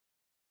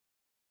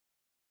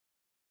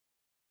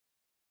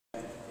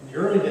In the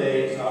early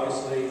days,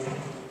 obviously,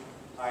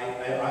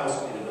 I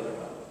also needed other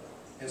help.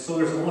 And so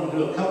I want to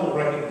do a couple of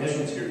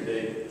recognitions here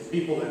today.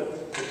 People that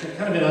have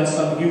kind of been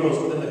unsung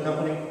heroes within the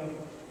company.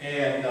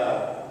 And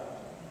the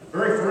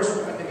very first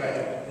one, I think I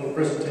have a little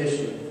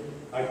presentation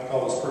I can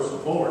call this person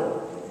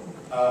forward.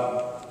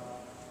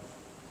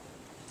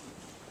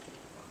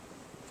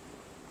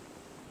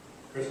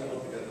 Chris, I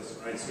hope you got this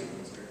right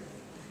sequence here.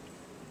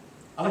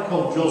 I like to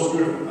call him Joe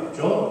Scooter.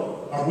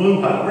 Joe? Our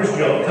balloon pilot. Where's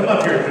Joe? Come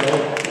up here,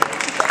 Joe.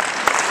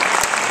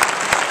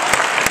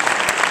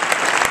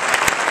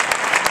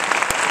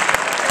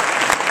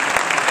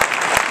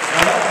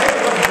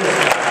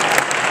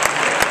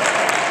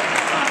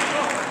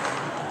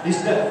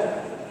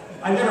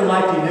 I never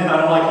liked him then, I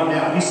don't like him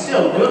now. He's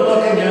still a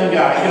good-looking young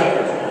guy.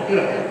 Get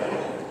up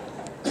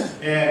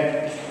here.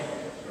 And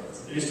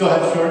you still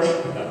have shorts?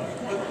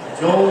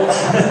 Joel,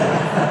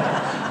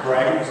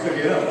 bragging, still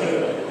get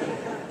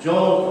up.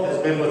 Joel has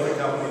been with the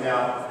company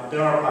now, and been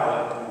our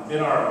pilot, and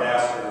been our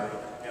ambassador,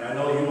 and I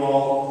know you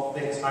all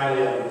think as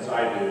highly of him as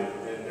I do.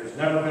 And there's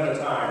never been a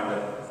time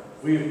that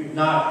we've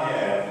not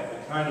had the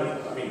kind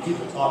of,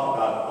 people talk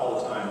about it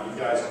all the time. You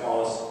guys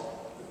call us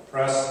the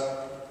press.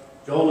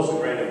 Joel is a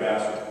great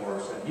ambassador for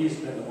us, and he's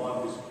been the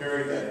one who's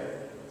carried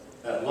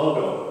that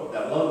logo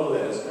that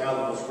is now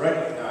the most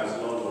recognized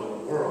logo in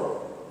the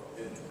world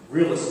in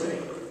real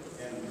estate.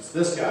 And it's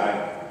this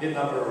guy getting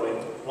up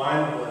early,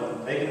 flying the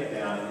balloon, taking it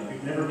down, and if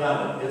you've never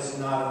done it, it's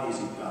not an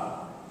easy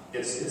job.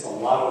 It's a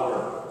lot of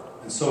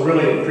work. And so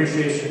really,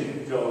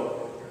 appreciation,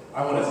 Joe.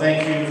 I want to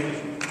thank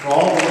you for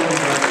all the work you've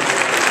done.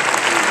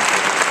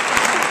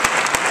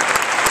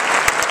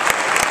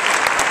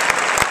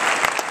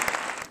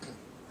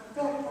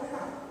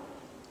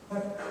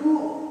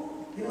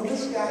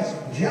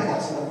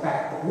 Jealous of the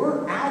fact that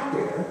we're out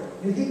there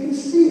and he can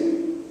see it.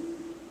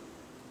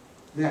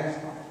 Next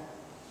slide.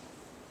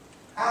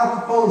 Al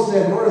Capone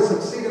said, in order to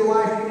succeed in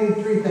life, you need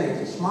three things: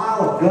 a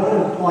smile, a gun,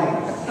 and a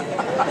plane.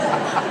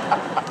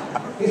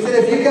 He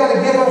said, if you got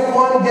to give up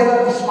one, give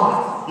up the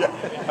smile.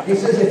 Yeah. He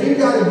says, if you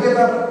got to give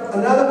up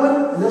another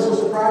one, and this will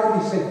surprise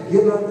you, he said,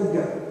 give up the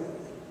gun.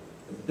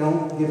 But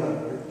don't give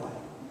up your plane.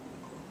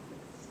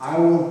 I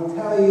will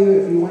tell you,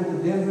 if you went to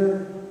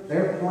Denver,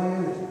 their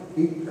plan is to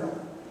keep growing.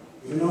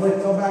 Even though they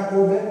fell back a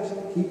little bit, it's to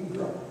keep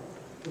growing.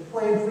 The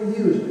plan for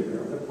you is to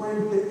grow. The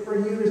plan for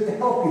you is to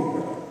help you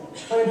grow. The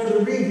plan for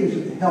the regions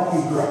is to help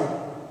you grow.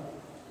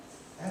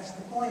 That's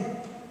the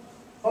plan.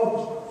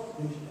 Focus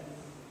on each day.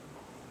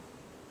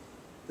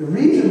 The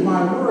reason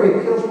why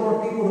worry kills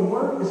more people than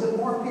work is that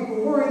more people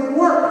worry than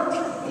work.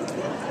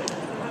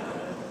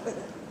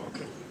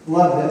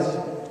 Love this.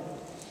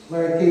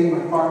 Larry Keating,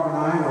 my partner, and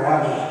I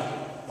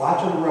were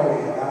watching a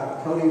rodeo out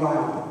in Cody,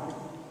 Wyoming.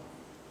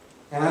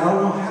 And I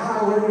don't know how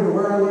I learned it or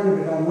where I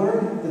learned it, but I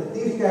learned that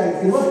these guys,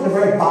 if you look at the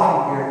very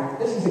bottom here,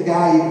 this is a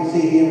guy, you can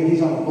see him,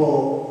 he's on a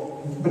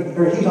bull,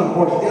 or he's on a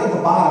horse. Down at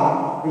the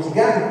bottom, there's a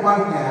guy in a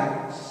white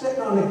hat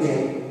sitting on the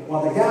gate,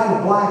 while the guy in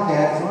the black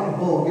hat is on a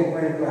bull getting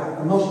ready to go out.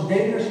 The most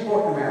dangerous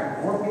sport in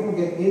America. More people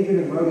get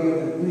injured in rodeo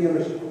than any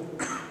other sport.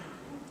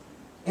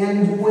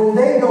 And when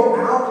they go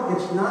out,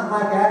 it's not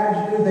like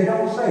actors do. They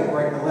don't say,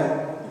 break the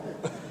leg.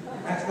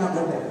 That's not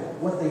what they do.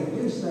 What they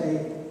do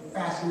say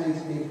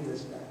fascinates me to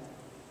this day.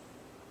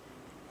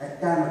 That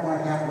guy in the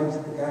white hat looks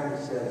at the guy and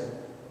says,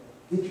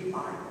 get your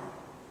mind right.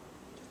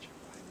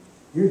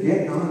 You're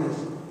getting on this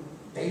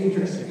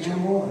dangerous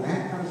animal and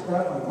that kind of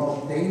stuff, on the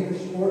most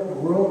dangerous sport in the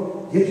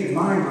world. Get your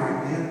mind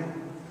right,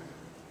 man.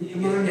 Get your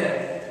mind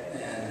right.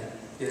 And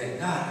you think,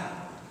 God,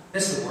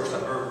 this is the worst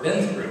I've ever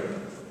been through.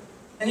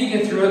 And you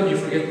get through it and you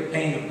forget the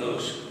pain of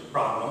those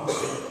problems.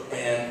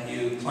 And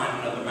you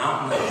climb another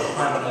mountain, and you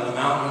climb another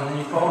mountain, and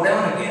then you fall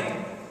down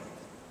again.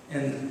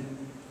 And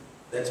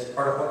that's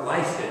part of what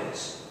life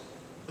is.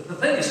 But the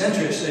thing that's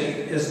interesting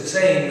is the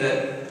saying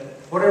that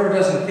whatever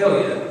doesn't kill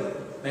you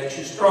makes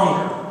you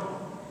stronger.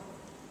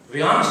 To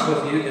be honest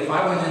with you, if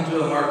I went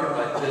into a market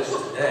like this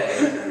today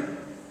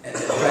and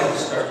tried to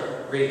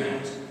start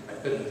Remax, I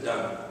couldn't have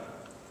done it.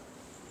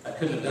 I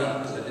couldn't have done it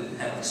because I didn't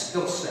have the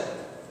skill set.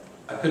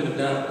 I couldn't have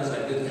done it because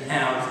I didn't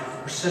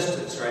have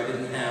persistence, or I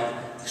didn't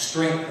have the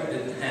strength, I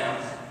didn't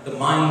have the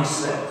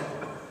mindset.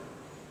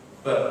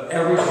 But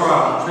every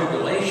trial and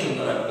tribulation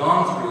that I've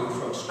gone through,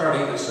 from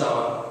starting to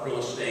sell real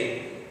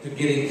estate to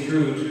getting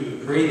through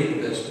to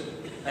creating this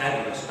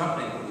fabulous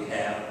company that we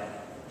have,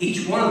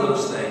 each one of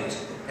those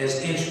things has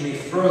inched me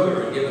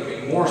further and given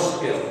me more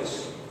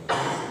skills.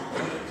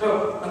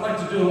 So I'd like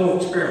to do a little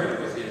experiment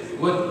with you, if you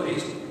would,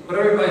 please. Would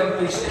everybody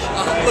please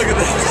stand? Look at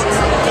this.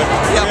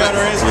 Yeah,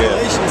 better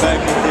installation back